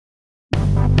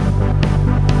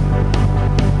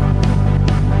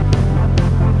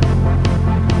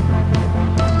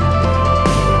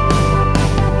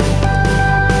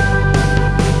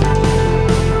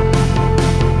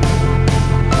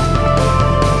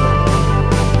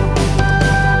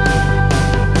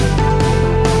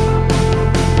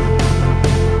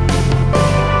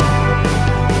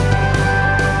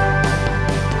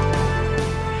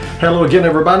Hello again,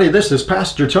 everybody. This is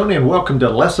Pastor Tony, and welcome to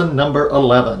lesson number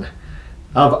 11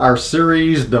 of our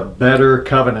series, The Better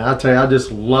Covenant. I tell you, I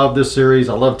just love this series.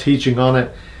 I love teaching on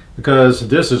it because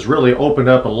this has really opened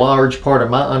up a large part of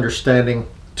my understanding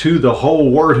to the whole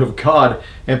Word of God,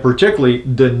 and particularly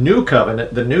the New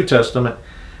Covenant, the New Testament,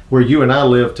 where you and I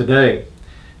live today.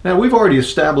 Now, we've already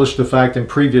established the fact in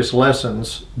previous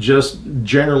lessons, just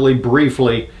generally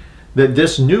briefly, that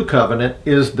this New Covenant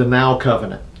is the Now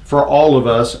Covenant for all of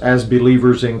us as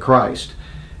believers in Christ.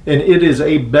 And it is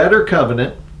a better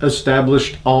covenant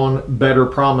established on better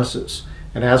promises.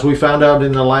 And as we found out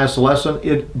in the last lesson,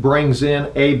 it brings in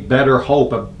a better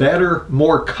hope, a better,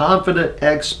 more confident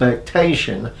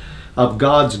expectation of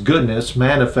God's goodness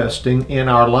manifesting in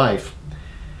our life.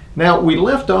 Now, we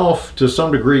left off to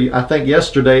some degree, I think,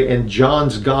 yesterday in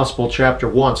John's Gospel, chapter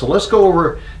 1. So let's go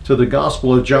over to the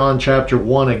Gospel of John, chapter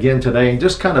 1 again today and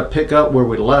just kind of pick up where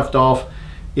we left off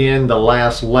in the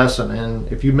last lesson. And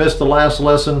if you missed the last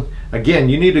lesson, again,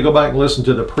 you need to go back and listen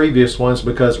to the previous ones,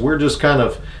 because we're just kind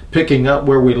of picking up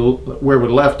where we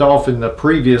left off in the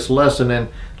previous lesson and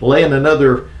laying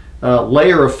another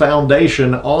layer of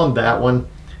foundation on that one.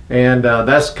 And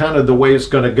that's kind of the way it's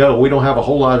going to go. We don't have a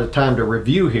whole lot of time to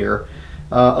review here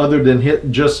other than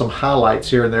hit just some highlights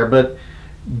here and there. But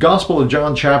Gospel of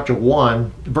John chapter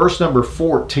 1, verse number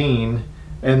 14,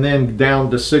 and then down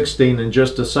to 16 in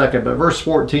just a second. But verse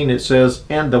 14, it says,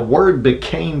 "And the Word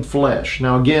became flesh."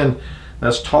 Now again,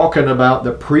 that's talking about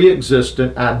the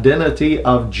pre-existent identity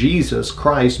of Jesus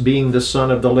Christ being the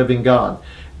Son of the living God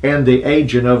and the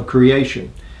agent of creation.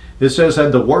 It says,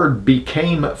 "And the Word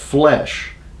became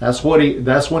flesh." That's when he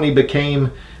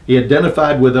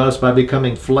identified with us by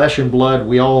becoming flesh and blood.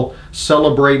 We all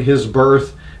celebrate his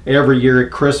birth every year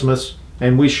at Christmas,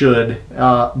 and we should.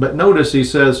 But notice he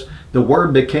says, "The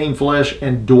Word became flesh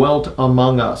and dwelt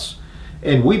among us.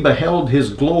 And we beheld his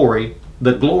glory.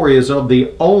 The glory is of the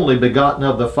only begotten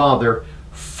of the Father,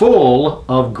 full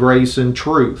of grace and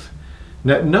truth."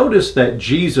 Now notice that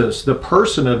Jesus, the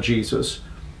person of Jesus,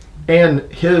 and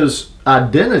his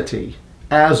identity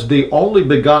as the only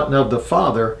begotten of the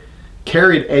Father,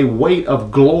 carried a weight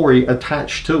of glory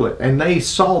attached to it. And they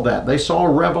saw that. They saw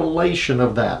a revelation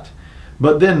of that.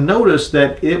 But then notice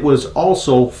that it was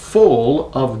also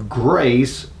full of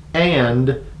grace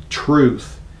and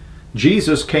truth.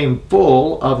 Jesus came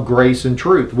full of grace and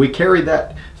truth. We carry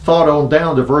that thought on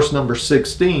down to verse number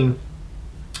 16,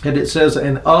 and it says,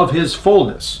 "And of his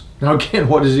fullness." Now again,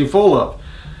 what is he full of?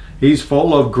 He's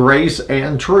full of grace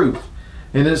and truth.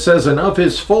 And it says, "And of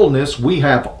his fullness we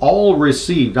have all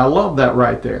received." I love that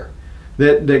right there.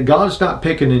 That God's not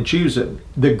picking and choosing.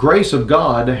 The grace of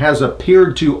God has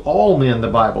appeared to all men, the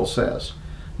Bible says.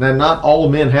 Now, not all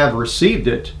men have received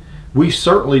it. We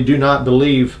certainly do not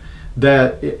believe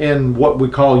that in what we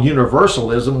call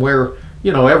universalism, where,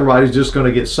 you know, everybody's just going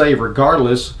to get saved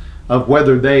regardless of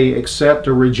whether they accept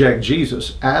or reject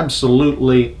Jesus.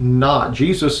 Absolutely not.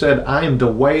 Jesus said, "I am the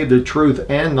way, the truth,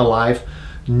 and the life.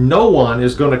 No one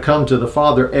is going to come to the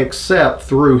Father except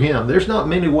through him." There's not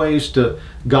many ways to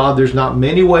God. There's not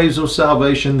many ways of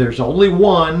salvation. There's only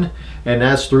one, and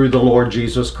that's through the Lord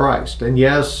Jesus Christ. And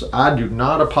yes, I do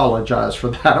not apologize for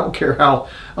that. I don't care how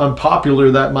unpopular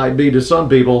that might be to some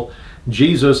people.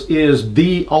 Jesus is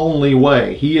the only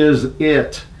way. He is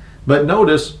it. But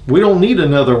notice, we don't need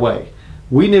another way.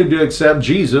 We need to accept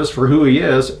Jesus for who he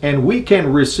is, and we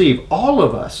can receive, all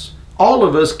of us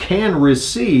can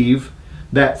receive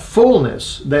that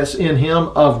fullness that's in him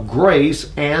of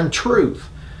grace and truth.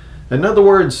 In other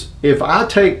words, if I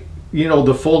take, you know,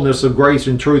 the fullness of grace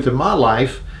and truth in my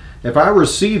life, if I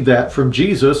receive that from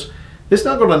Jesus, it's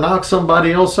not going to knock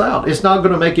somebody else out. It's not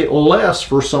going to make it less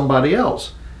for somebody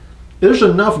else. There's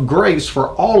enough grace for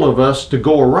all of us to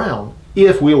go around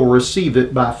if we will receive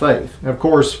it by faith. Of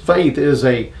course, faith is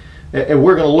and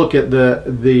we're going to look at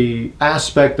the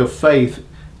aspect of faith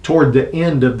toward the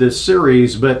end of this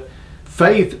series, but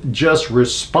faith just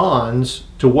responds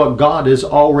to what God has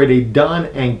already done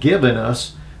and given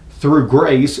us through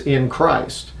grace in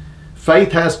Christ.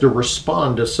 Faith has to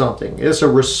respond to something. It's a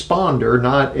responder,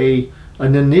 not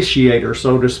an initiator,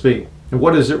 so to speak. And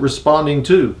what is it responding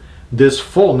to? This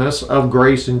fullness of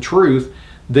grace and truth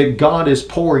that God is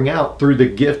pouring out through the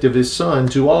gift of his Son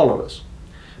to all of us.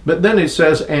 But then it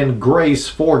says, "and grace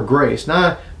for grace." Now,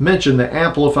 I mentioned the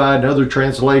Amplified and other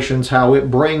translations, how it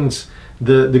brings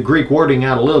the Greek wording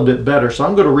out a little bit better. So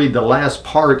I'm going to read the last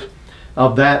part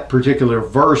of that particular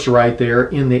verse right there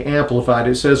in the Amplified.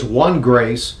 It says, "One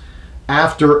grace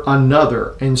after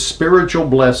another, and spiritual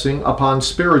blessing upon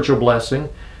spiritual blessing,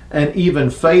 and even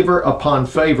favor upon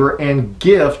favor, and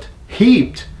gift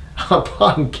heaped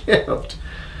upon gift."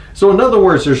 So in other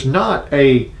words, there's not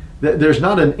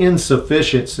an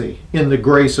insufficiency in the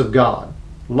grace of God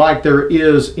like there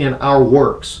is in our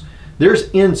works. There's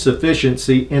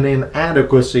insufficiency and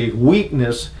inadequacy,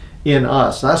 weakness in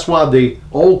us. That's why the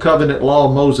old covenant law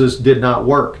of Moses did not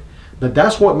work. But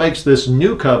that's what makes this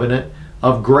new covenant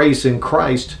of grace in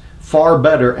Christ far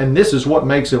better. And this is what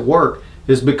makes it work,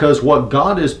 is because what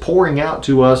God is pouring out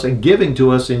to us and giving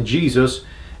to us in Jesus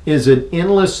is an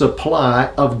endless supply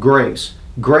of grace.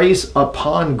 Grace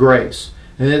upon grace.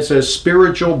 And it says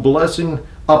spiritual blessing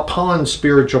upon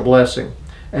spiritual blessing.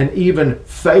 And even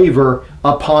favor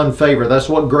upon favor. That's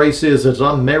what grace is. It's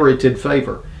unmerited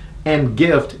favor. And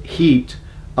gift heaped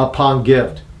upon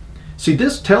gift. See,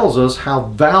 this tells us how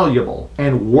valuable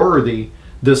and worthy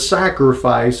the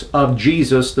sacrifice of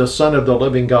Jesus, the Son of the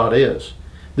living God, is.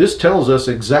 This tells us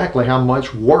exactly how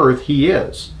much worth he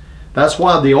is. That's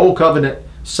why the old covenant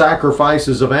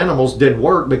sacrifices of animals didn't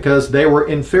work, because they were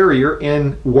inferior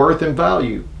in worth and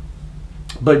value.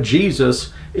 But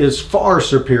Jesus is far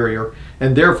superior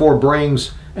and therefore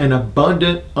brings an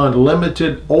abundant,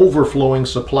 unlimited, overflowing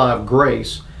supply of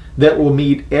grace that will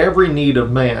meet every need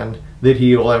of man that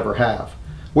he will ever have.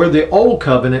 Where the old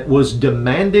covenant was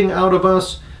demanding out of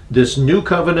us, this new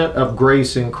covenant of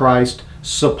grace in Christ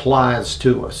supplies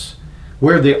to us.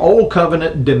 Where the old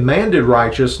covenant demanded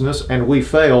righteousness and we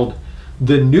failed,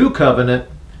 the new covenant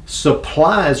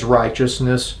supplies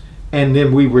righteousness, and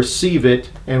then we receive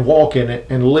it and walk in it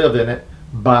and live in it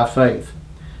by faith.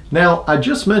 Now, I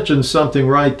just mentioned something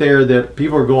right there that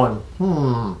people are going,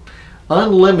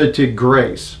 unlimited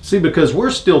grace. See, because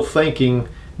we're still thinking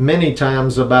many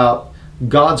times about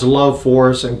God's love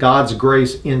for us and God's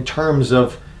grace in terms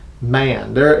of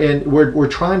man. And we're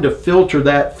trying to filter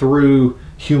that through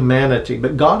humanity.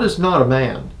 But God is not a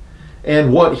man.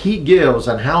 And what he gives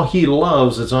and how he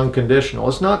loves is unconditional.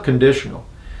 It's not conditional.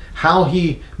 How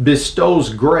he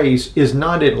bestows grace is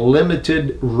not in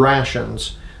limited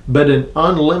rations, but in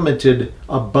unlimited,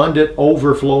 abundant,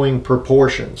 overflowing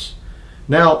proportions.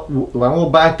 Now, we'll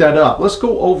back that up. Let's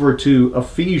go over to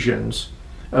Ephesians,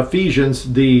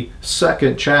 the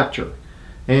 2nd chapter.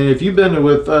 And if you've been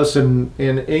with us in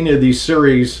any of these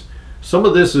series, some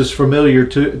of this is familiar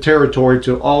territory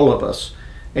to all of us.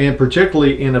 And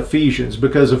particularly in Ephesians,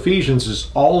 because Ephesians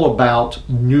is all about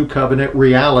new covenant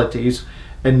realities.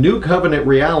 And new covenant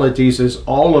realities is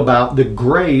all about the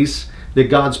grace that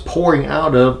God's pouring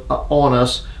out on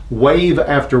us, wave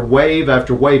after wave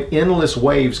after wave, endless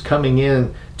waves coming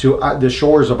in to the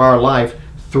shores of our life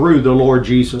through the Lord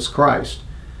Jesus Christ.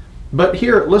 But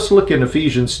here, let's look in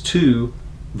Ephesians 2,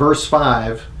 verse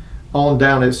 5 on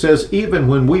down. It says, even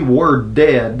when we were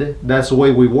dead, that's the way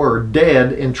we were,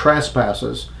 dead in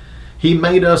trespasses, he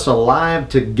made us alive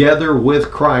together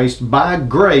with Christ. By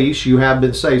grace you have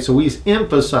been saved. So he's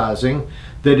emphasizing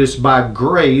that it's by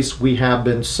grace we have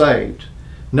been saved.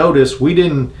 Notice, we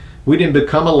didn't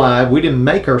become alive. We didn't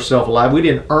make ourselves alive. We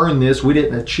didn't earn this. We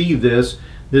didn't achieve this.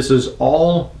 This is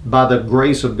all by the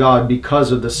grace of God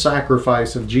because of the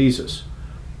sacrifice of Jesus.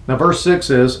 Now verse 6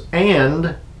 says,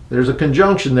 and there's a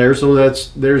conjunction there, so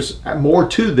there's more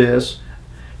to this.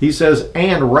 He says,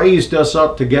 and raised us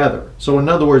up together. So in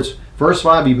other words, verse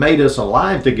 5, he made us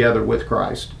alive together with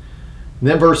Christ. And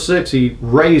then verse 6, he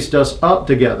raised us up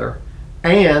together.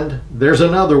 And there's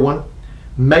another one,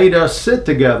 made us sit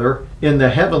together in the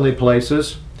heavenly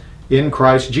places in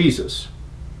Christ Jesus.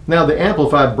 Now the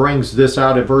Amplified brings this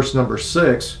out at verse number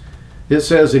 6. It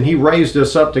says, and he raised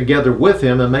us up together with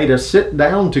him and made us sit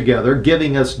down together,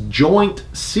 giving us joint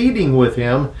seating with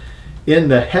him in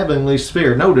the heavenly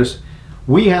sphere. Notice,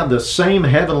 we have the same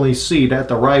heavenly seat at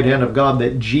the right hand of God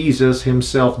that Jesus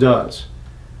himself does.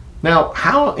 Now,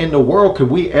 how in the world could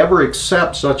we ever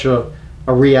accept such a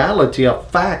reality, a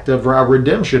fact of our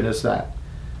redemption as that?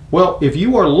 Well, if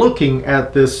you are looking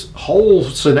at this whole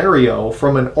scenario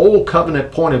from an old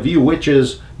covenant point of view, which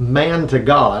is man to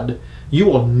God, you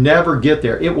will never get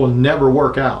there. It will never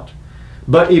work out.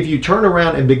 But if you turn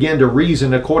around and begin to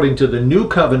reason according to the new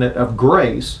covenant of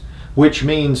grace, which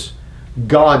means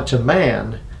God to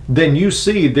man, then you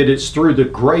see that it's through the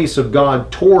grace of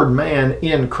God toward man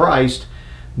in Christ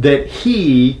that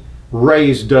he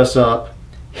raised us up.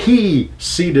 He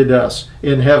seated us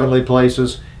in heavenly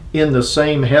places in the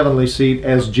same heavenly seat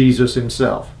as Jesus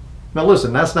himself. Now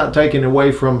listen, that's not taken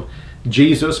away from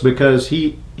Jesus, because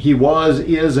he was,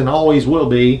 is, and always will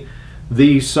be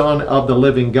the Son of the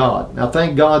living God. Now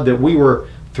thank God that we were,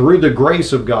 through the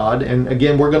grace of God, and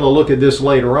again we're going to look at this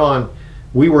later on,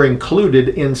 we were included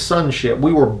in sonship.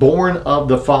 We were born of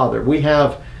the Father. We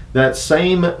have that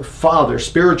same Father,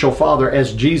 spiritual Father,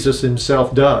 as Jesus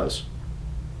himself does.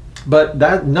 But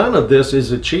none of this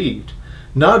is achieved.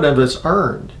 None of it's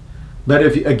earned. But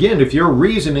if you're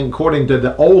reasoning according to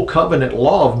the old covenant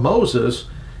law of Moses,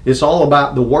 it's all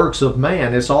about the works of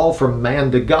man. It's all from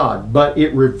man to God. But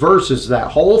it reverses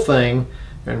that whole thing,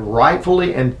 and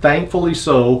rightfully and thankfully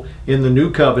so, in the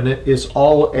new covenant, it's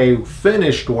all a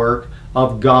finished work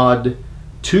of God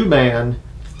to man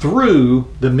through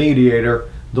the mediator,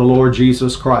 the Lord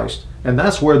Jesus Christ. And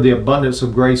that's where the abundance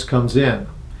of grace comes in.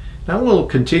 Now we'll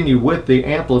continue with the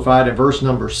Amplified at verse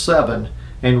number 7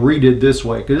 and read it this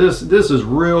way, because this is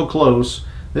real close.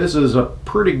 This is a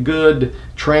pretty good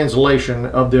translation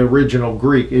of the original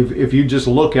Greek. If you just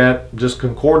look at just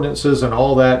concordances and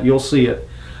all that, you'll see it.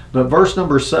 But verse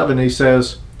number 7, he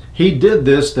says, "He did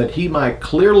this that he might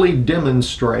clearly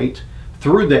demonstrate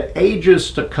through the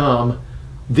ages to come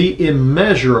the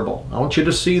immeasurable." I want you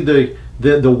to see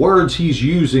the words he's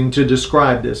using to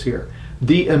describe this here.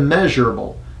 The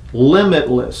immeasurable,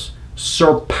 limitless,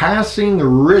 surpassing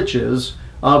riches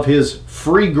of his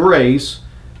free grace,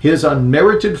 his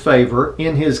unmerited favor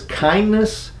in his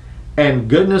kindness and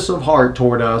goodness of heart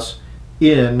toward us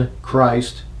in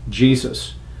Christ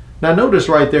Jesus. Now notice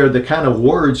right there the kind of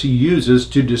words he uses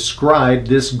to describe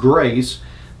this grace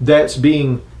that's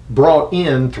being brought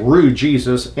in through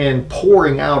Jesus and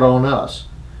pouring out on us.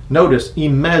 Notice,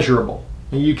 immeasurable.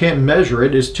 You can't measure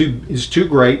it. It's too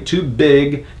great, too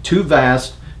big, too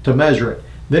vast to measure it.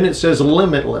 Then it says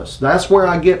limitless. That's where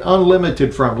I get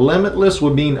unlimited from. Limitless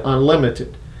would mean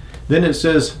unlimited. Then it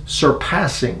says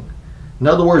surpassing. In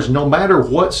other words, no matter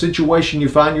what situation you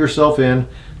find yourself in,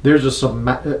 there's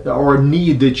a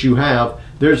need that you have,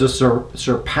 there's a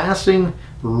surpassing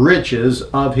riches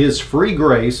of his free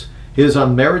grace, his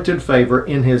unmerited favor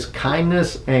in his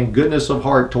kindness and goodness of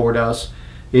heart toward us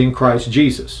in Christ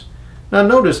Jesus. Now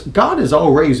notice, God has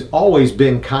always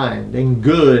been kind and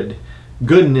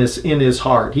goodness in his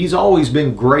heart. He's always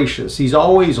been gracious. He's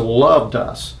always loved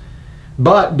us.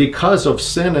 But because of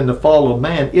sin and the fall of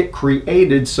man, it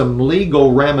created some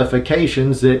legal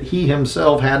ramifications that he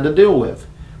himself had to deal with.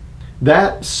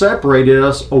 That separated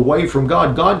us away from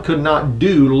God. God could not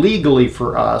do legally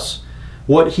for us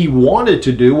what he wanted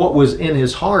to do, what was in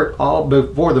his heart all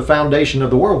before the foundation of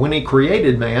the world when he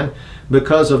created man,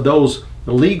 because of those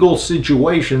legal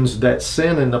situations that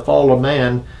sin and the fall of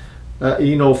man,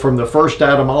 from the first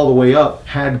Adam all the way up,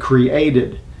 had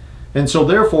created. And so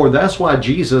therefore, that's why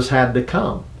Jesus had to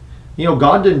come.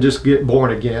 God didn't just get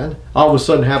born again, all of a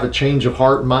sudden have a change of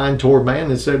heart and mind toward man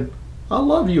and said, "I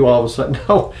love you," all of a sudden.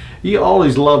 No, he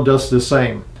always loved us the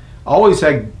same. Always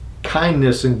had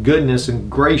kindness and goodness and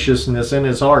graciousness in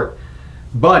his heart.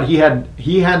 But he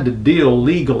had to deal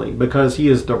legally because he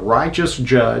is the righteous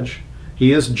judge.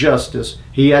 He is justice.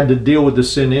 He had to deal with the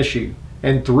sin issue.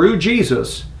 And through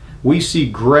Jesus, we see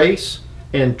grace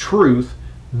and truth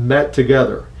met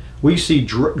together. We see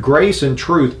grace and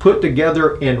truth put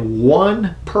together in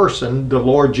one person, the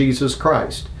Lord Jesus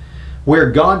Christ, where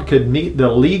God could meet the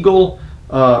legal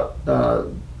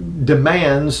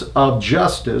demands of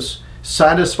justice,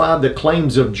 satisfy the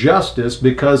claims of justice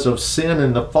because of sin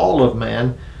and the fall of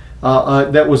man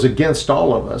that was against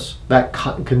all of us, that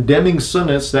condemning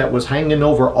sentence that was hanging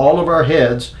over all of our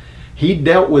heads. He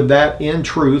dealt with that in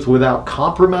truth without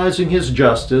compromising his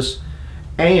justice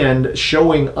and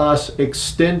showing us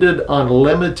extended,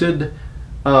 unlimited,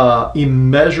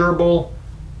 immeasurable,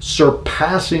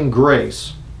 surpassing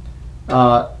grace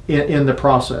in the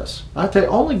process. I tell you,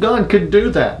 only God could do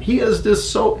that. He is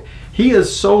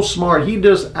so smart. He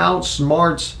just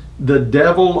outsmarts the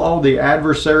devil, all the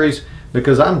adversaries,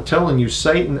 because I'm telling you,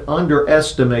 Satan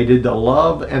underestimated the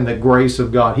love and the grace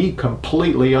of God. He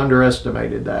completely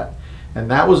underestimated that.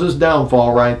 And that was his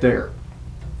downfall right there.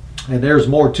 And there's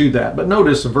more to that. But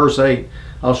notice in verse 8,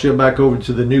 I'll shift back over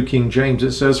to the New King James.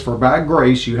 It says, "For by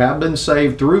grace you have been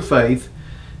saved through faith,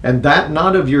 and that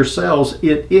not of yourselves,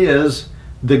 it is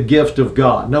the gift of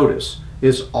God." Notice,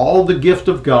 it's all the gift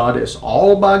of God. It's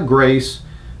all by grace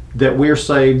that we're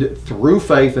saved through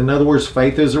faith. In other words,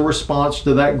 faith is a response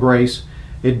to that grace.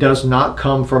 It does not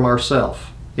come from ourselves.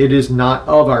 It is not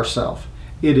of ourselves.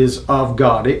 It is of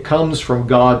God. It comes from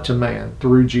God to man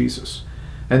through Jesus.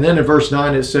 And then in verse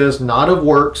 9 it says, "Not of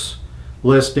works,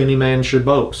 lest any man should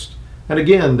boast." And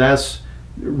again, that's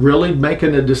really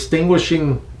making a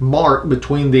distinguishing mark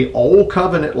between the old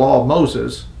covenant law of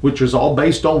Moses, which was all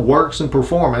based on works and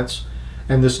performance,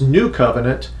 and this new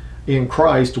covenant in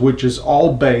Christ, which is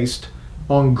all based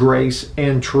on grace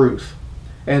and truth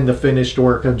and the finished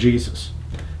work of Jesus.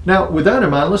 Now, with that in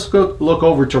mind, let's go look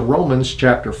over to Romans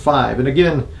chapter 5. And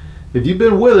again, if you've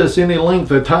been with us any length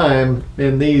of time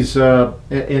in these,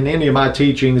 in any of my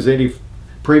teachings, any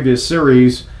previous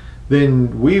series,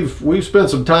 then we've spent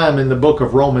some time in the book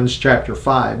of Romans chapter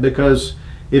 5, because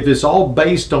if it's all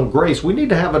based on grace, we need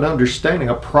to have an understanding,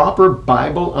 a proper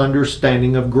Bible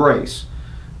understanding of grace.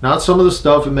 Not some of the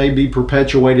stuff that may be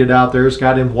perpetuated out there. It's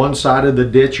got in one side of the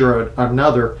ditch or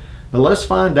another. But let's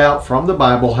find out from the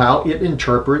Bible how it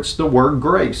interprets the word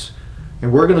grace.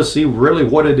 And we're going to see really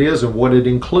what it is and what it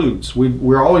includes.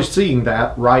 We're always seeing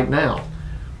that right now.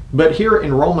 But here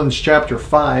in Romans chapter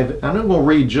 5, I'm going to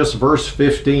read just verse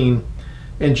 15.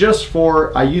 And just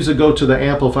for, I usually go to the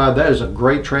Amplified. That is a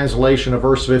great translation of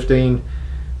verse 15.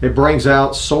 It brings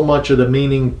out so much of the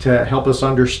meaning to help us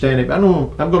understand it. I'm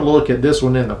going to look at this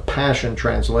one in the Passion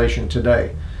Translation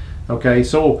today. Okay,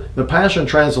 so the Passion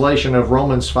Translation of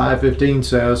Romans 5:15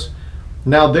 says,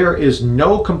 "Now there is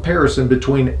no comparison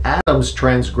between Adam's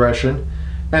transgression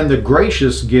and the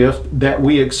gracious gift that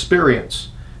we experience."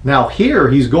 Now here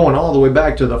he's going all the way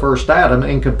back to the first Adam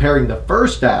and comparing the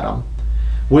first Adam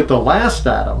with the last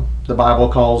Adam. The Bible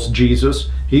calls Jesus.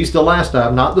 He's the last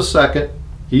Adam, not the second.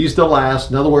 He's the last.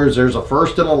 In other words, there's a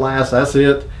first and a last. That's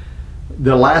it.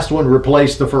 The last one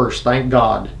replaced the first. Thank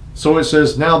God. So it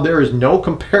says, now there is no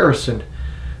comparison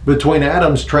between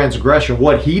Adam's transgression,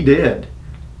 what he did,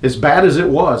 as bad as it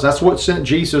was. That's what sent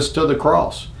Jesus to the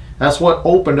cross. That's what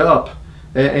opened up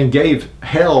and gave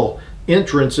hell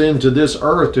entrance into this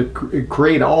earth to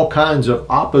create all kinds of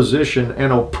opposition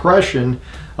and oppression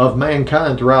of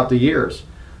mankind throughout the years.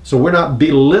 So we're not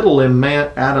belittling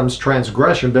Adam's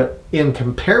transgression, but in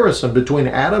comparison between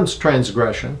Adam's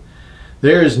transgression,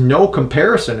 there is no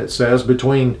comparison, it says,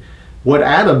 between what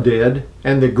Adam did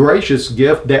and the gracious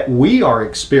gift that we are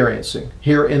experiencing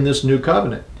here in this new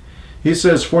covenant. He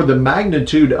says, for the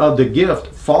magnitude of the gift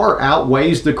far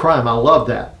outweighs the crime. I love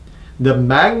that. The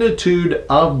magnitude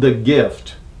of the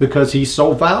gift, because he's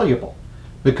so valuable,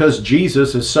 because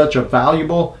Jesus is such a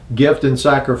valuable gift and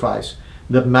sacrifice.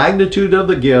 The magnitude of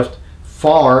the gift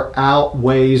far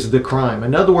outweighs the crime.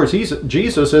 In other words,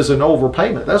 Jesus is an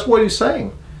overpayment. That's what he's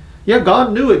saying. Yeah,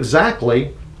 God knew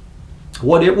exactly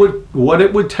what it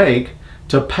would take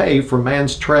to pay for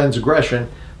man's transgression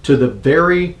to the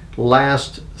very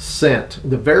last cent,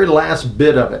 the very last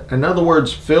bit of it. In other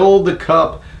words, fill the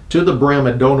cup to the brim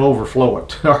and don't overflow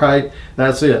it. All right,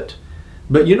 that's it.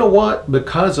 But you know what?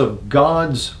 Because of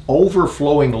God's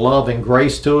overflowing love and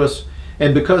grace to us,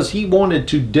 and because he wanted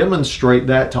to demonstrate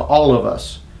that to all of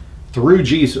us through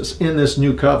Jesus in this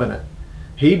new covenant,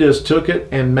 he just took it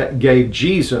and gave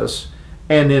Jesus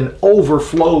and then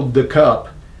overflowed the cup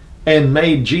and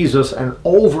made Jesus an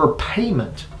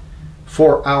overpayment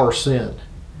for our sin.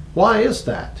 Why is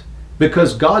that?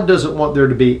 Because God doesn't want there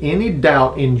to be any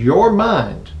doubt in your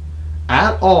mind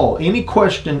at all. Any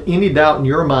question, any doubt in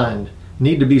your mind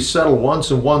need to be settled once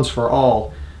and once for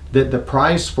all, that the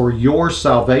price for your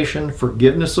salvation,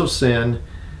 forgiveness of sin,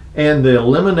 and the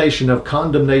elimination of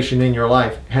condemnation in your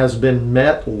life has been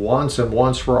met once and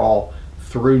once for all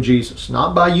through Jesus.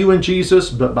 Not by you and Jesus,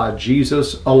 but by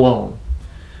Jesus alone.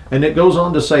 And it goes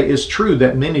on to say, it's true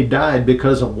that many died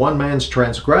because of one man's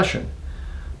transgression.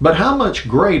 But how much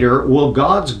greater will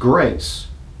God's grace?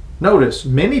 Notice,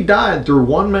 many died through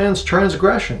one man's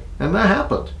transgression, and that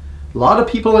happened. A lot of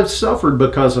people have suffered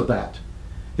because of that.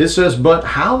 It says, but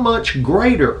how much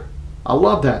greater, I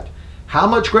love that, how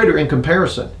much greater in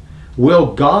comparison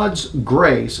will God's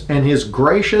grace and his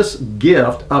gracious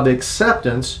gift of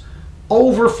acceptance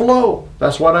overflow?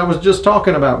 That's what I was just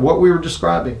talking about, what we were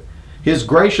describing. His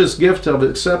gracious gift of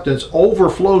acceptance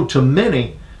overflowed to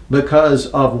many because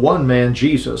of one man,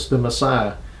 Jesus, the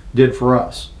Messiah, did for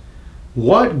us.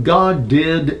 What God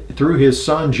did through his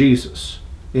son Jesus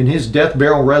in his death,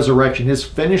 burial, resurrection, his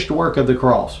finished work of the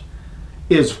cross,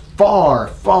 is far,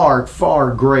 far,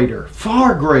 far greater,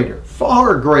 far greater,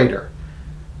 far greater.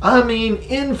 I mean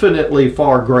infinitely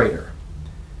far greater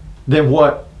than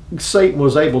what Satan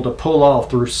was able to pull off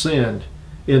through sin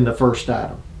in the first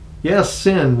Adam. Yes,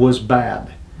 sin was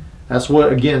bad. That's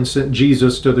what, again, sent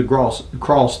Jesus to the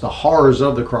cross, the horrors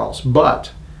of the cross.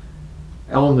 But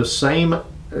on the same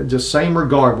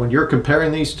regard, when you're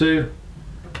comparing these two,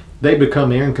 they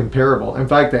become incomparable. In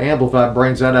fact, the Amplified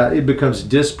brings that out. It becomes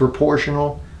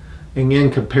disproportional and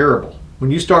incomparable. When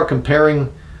you start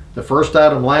comparing the first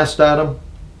Adam, last Adam,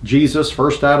 Jesus,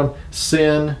 first Adam,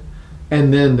 sin,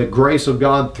 and then the grace of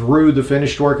God through the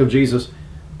finished work of Jesus,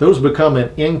 those become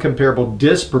an incomparable,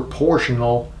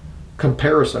 disproportional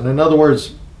comparison. In other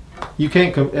words, you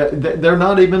can't. They're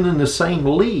not even in the same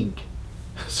league,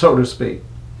 so to speak.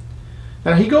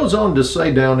 Now he goes on to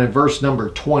say down in verse number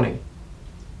 20,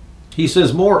 he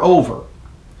says, moreover,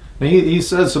 and he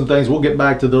says some things, we'll get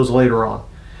back to those later on.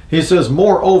 He says,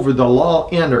 moreover, the law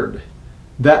entered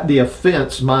that the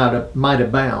offense might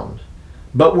abound.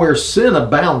 But where sin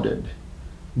abounded,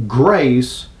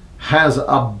 grace has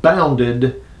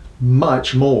abounded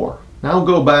much more. Now I'll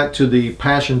go back to the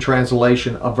Passion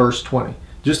Translation of verse 20.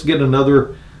 Just to get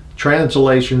another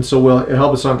translation so it'll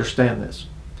help us understand this.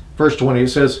 Verse 20, it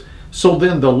says, "So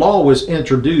then the law was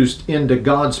introduced into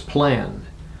God's plan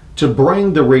to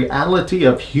bring the reality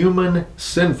of human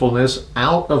sinfulness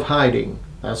out of hiding."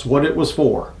 That's what it was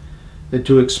for.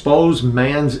 To expose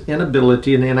man's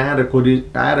inability and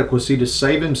inadequacy to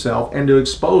save himself, and to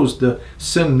expose the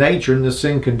sin nature and the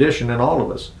sin condition in all of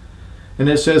us. And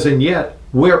it says, "And yet,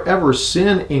 wherever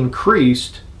sin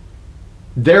increased,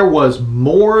 there was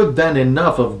more than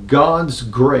enough of God's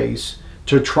grace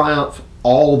to triumph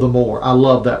all the more." I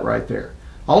love that right there.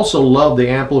 I also love the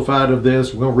Amplified of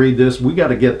this. We're going to read this. We got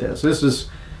to get this. This is,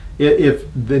 if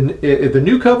the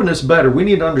new covenant's better, we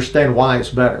need to understand why it's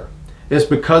better. It's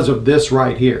because of this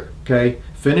right here, okay?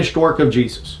 Finished work of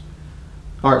Jesus.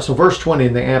 All right, so verse 20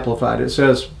 in the Amplified, it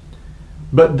says,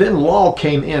 "But then law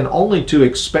came in only to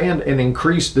expand and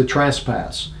increase the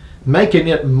trespass, making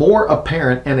it more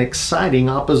apparent and exciting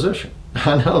opposition."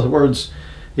 In other words,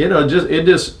 you know, it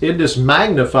just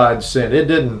magnified sin. It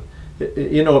didn't,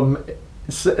 you know,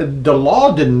 the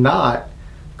law did not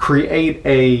create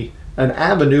an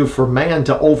avenue for man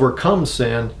to overcome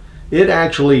sin. It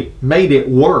actually made it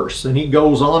worse. And he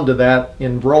goes on to that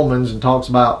in Romans and talks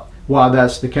about why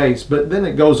that's the case. But then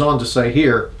it goes on to say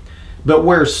here, "But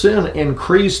where sin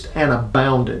increased and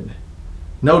abounded."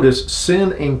 Notice,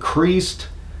 sin increased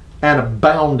and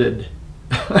abounded.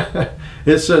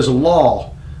 It says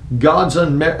law, God's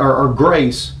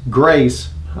grace,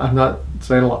 I'm not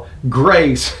saying law,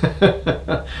 grace,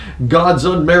 God's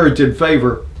unmerited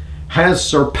favor has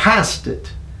surpassed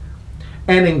it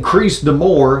and increased the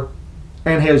more,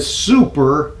 and has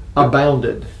super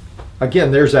abounded.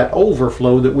 Again, there's that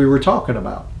overflow that we were talking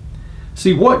about.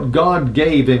 See, what God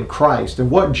gave in Christ and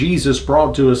what Jesus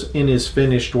brought to us in his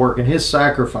finished work and his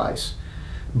sacrifice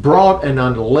brought an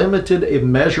unlimited,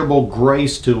 immeasurable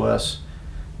grace to us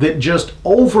that just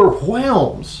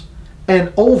overwhelms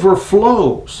and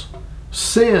overflows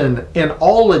sin and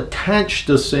all attached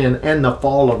to sin and the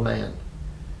fall of man.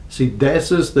 See,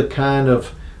 this is the kind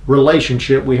of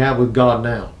relationship we have with God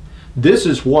now. This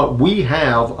is what we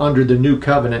have under the new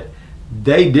covenant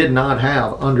they did not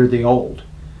have under the old.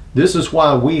 This is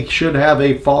why we should have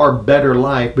a far better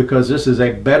life, because this is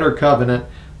a better covenant,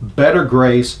 better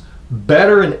grace,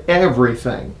 better in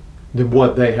everything than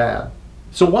what they had.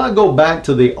 So why go back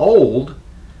to the old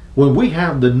when we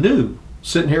have the new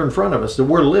sitting here in front of us that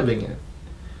we're living in?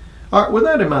 All right, with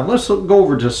that in mind, let's go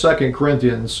over to 2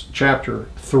 Corinthians chapter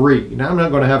 3. Now, I'm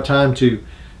not going to have time to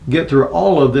get through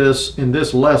all of this in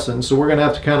this lesson, so we're going to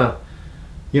have to kind of,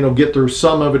 you know, get through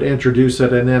some of it, introduce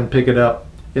it, and then pick it up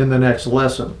in the next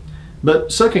lesson.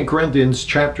 But 2 Corinthians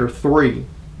chapter 3,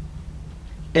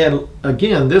 and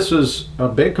again, this is a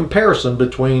big comparison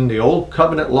between the old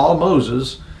covenant law of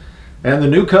Moses and the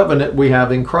new covenant we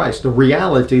have in Christ, the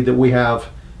reality that we have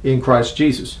in Christ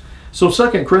Jesus. So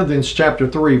 2 Corinthians chapter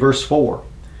 3, verse 4,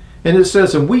 and it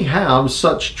says, "And we have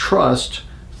such trust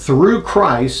through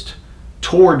Christ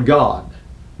toward God."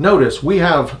 Notice, we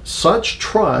have such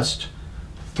trust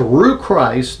through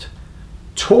Christ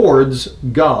towards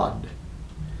God.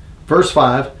 Verse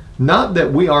 5, "Not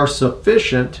that we are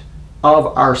sufficient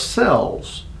of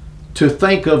ourselves to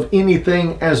think of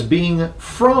anything as being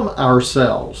from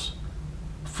ourselves,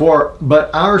 but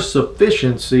our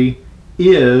sufficiency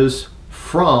is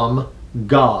from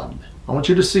God." I want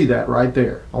you to see that right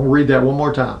there. I'll read that one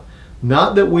more time.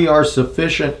 Not that we are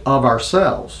sufficient of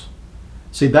ourselves.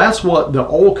 See, that's what the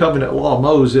old covenant law of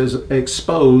Moses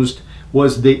exposed,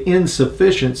 was the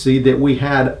insufficiency that we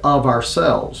had of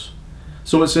ourselves.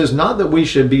 So it says, not that we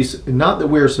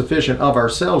are sufficient of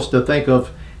ourselves to think of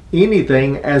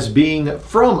anything as being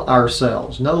from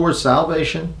ourselves. In other words,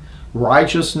 salvation,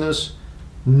 righteousness,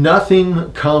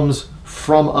 nothing comes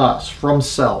from us, from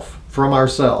self, from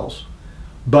ourselves.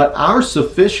 But our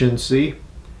sufficiency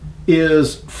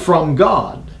is from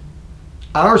God.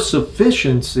 Our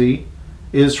sufficiency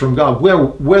is from God.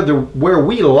 Where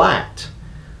we lacked,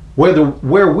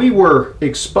 where we were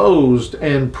exposed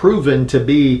and proven to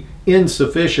be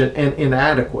insufficient and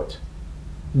inadequate,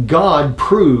 God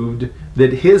proved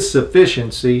that his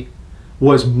sufficiency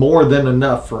was more than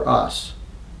enough for us.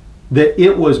 That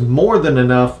it was more than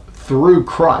enough through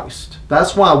Christ.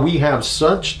 That's why we have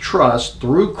such trust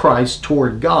through Christ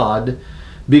toward God,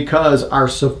 because our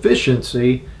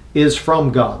sufficiency is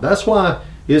from God. That's why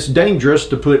it's dangerous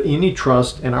to put any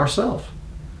trust in ourselves.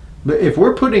 But if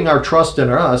we're putting our trust in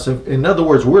us, in other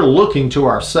words, we're looking to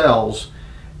ourselves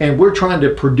and we're trying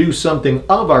to produce something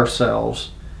of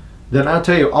ourselves, then I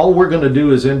tell you, all we're going to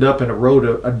do is end up in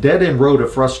a dead-end road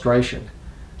of frustration,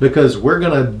 because we're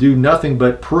going to do nothing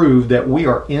but prove that we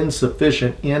are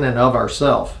insufficient in and of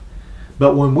ourselves.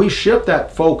 But when we shift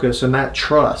that focus and that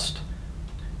trust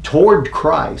toward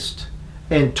Christ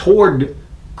and toward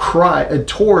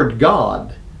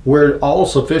God, where all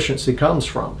sufficiency comes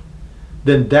from,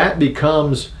 then that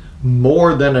becomes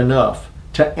more than enough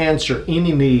to answer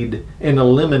any need and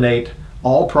eliminate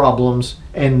all problems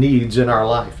and needs in our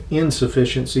life,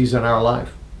 insufficiencies in our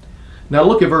life. Now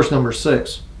look at verse number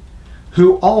 6.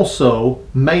 Who also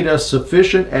made us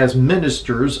sufficient as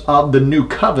ministers of the new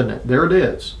covenant. There it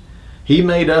is. He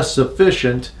made us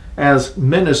sufficient as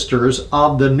ministers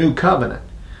of the new covenant,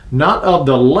 not of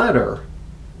the letter,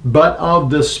 but of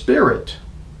the Spirit.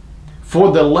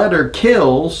 For the letter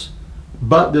kills,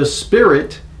 but the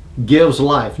Spirit gives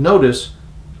life. Notice,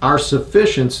 our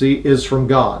sufficiency is from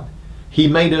God. He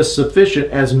made us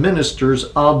sufficient as ministers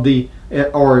of the,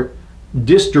 or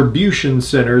distribution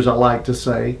centers, I like to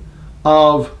say,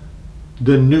 of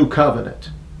the new covenant.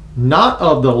 Not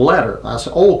of the letter, that's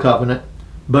old covenant,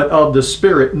 but of the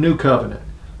Spirit, new covenant.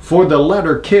 For the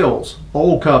letter kills,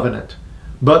 old covenant,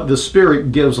 but the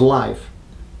Spirit gives life,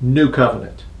 new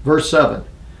covenant. Verse 7.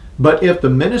 But if the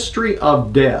ministry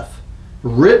of death,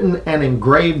 written and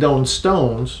engraved on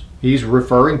stones, he's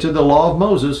referring to the law of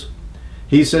Moses.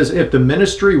 He says, if the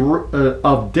ministry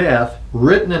of death,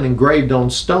 written and engraved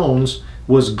on stones,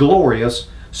 was glorious,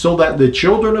 so that the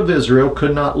children of Israel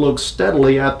could not look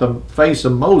steadily at the face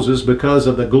of Moses because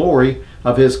of the glory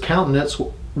of his countenance,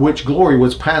 which glory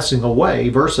was passing away.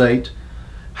 Verse 8,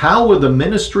 how would the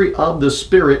ministry of the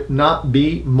Spirit not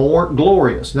be more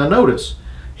glorious? Now notice,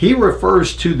 he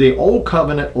refers to the old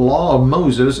covenant law of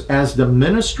Moses as the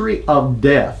ministry of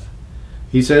death.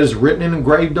 He says written and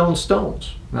engraved on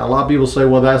stones. Now a lot of people say,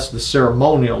 well, that's the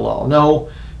ceremonial law. No,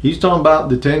 he's talking about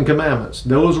the Ten Commandments.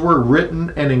 Those were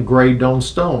written and engraved on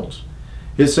stones.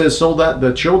 It says, so that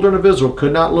the children of Israel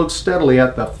could not look steadily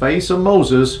at the face of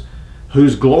Moses,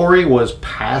 whose glory was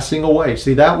passing away.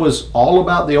 See, that was all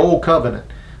about the old covenant.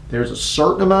 There's a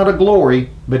certain amount of glory,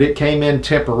 but it came in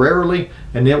temporarily,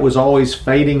 and it was always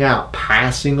fading out,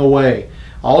 passing away.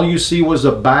 All you see was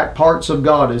the back parts of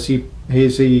God as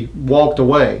he walked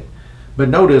away. But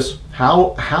notice,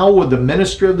 how would the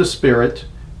ministry of the Spirit,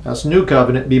 that's new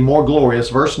covenant, be more glorious?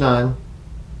 Verse 9,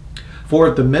 for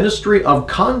if the ministry of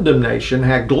condemnation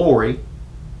had glory,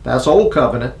 that's old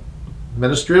covenant,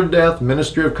 ministry of death,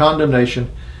 ministry of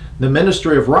condemnation, the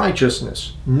ministry of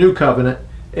righteousness, new covenant,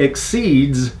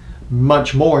 exceeds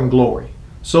much more in glory.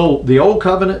 So the old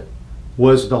covenant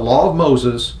was the law of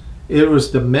Moses. It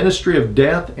was the ministry of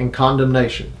death and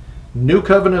condemnation. New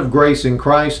covenant of grace in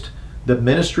Christ, the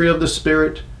ministry of the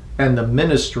Spirit, and the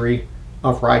ministry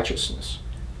of righteousness.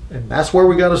 And that's where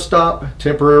we got to stop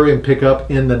temporarily and pick up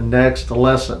in the next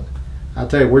lesson. I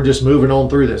tell you, we're just moving on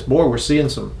through this. Boy, we're seeing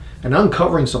some and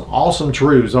uncovering some awesome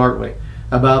truths, aren't we,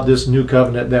 about this new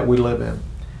covenant that we live in.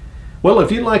 Well,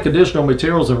 if you'd like additional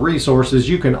materials and resources,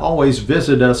 you can always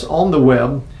visit us on the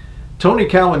web,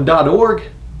 tonycowan.org,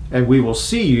 and we will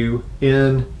see you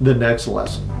in the next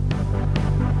lesson.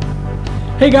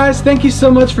 Hey guys, thank you so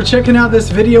much for checking out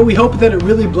this video. We hope that it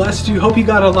really blessed you. Hope you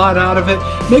got a lot out of it.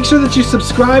 Make sure that you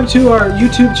subscribe to our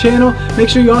YouTube channel. Make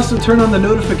sure you also turn on the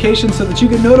notifications so that you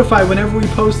get notified whenever we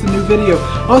post a new video.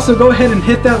 Also, go ahead and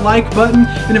hit that like button.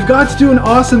 And if God's doing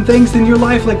awesome things in your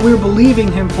life like we're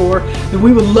believing Him for, then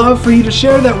we would love for you to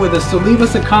share that with us. So leave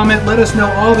us a comment. Let us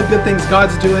know all the good things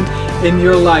God's doing in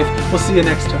your life. We'll see you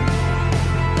next time.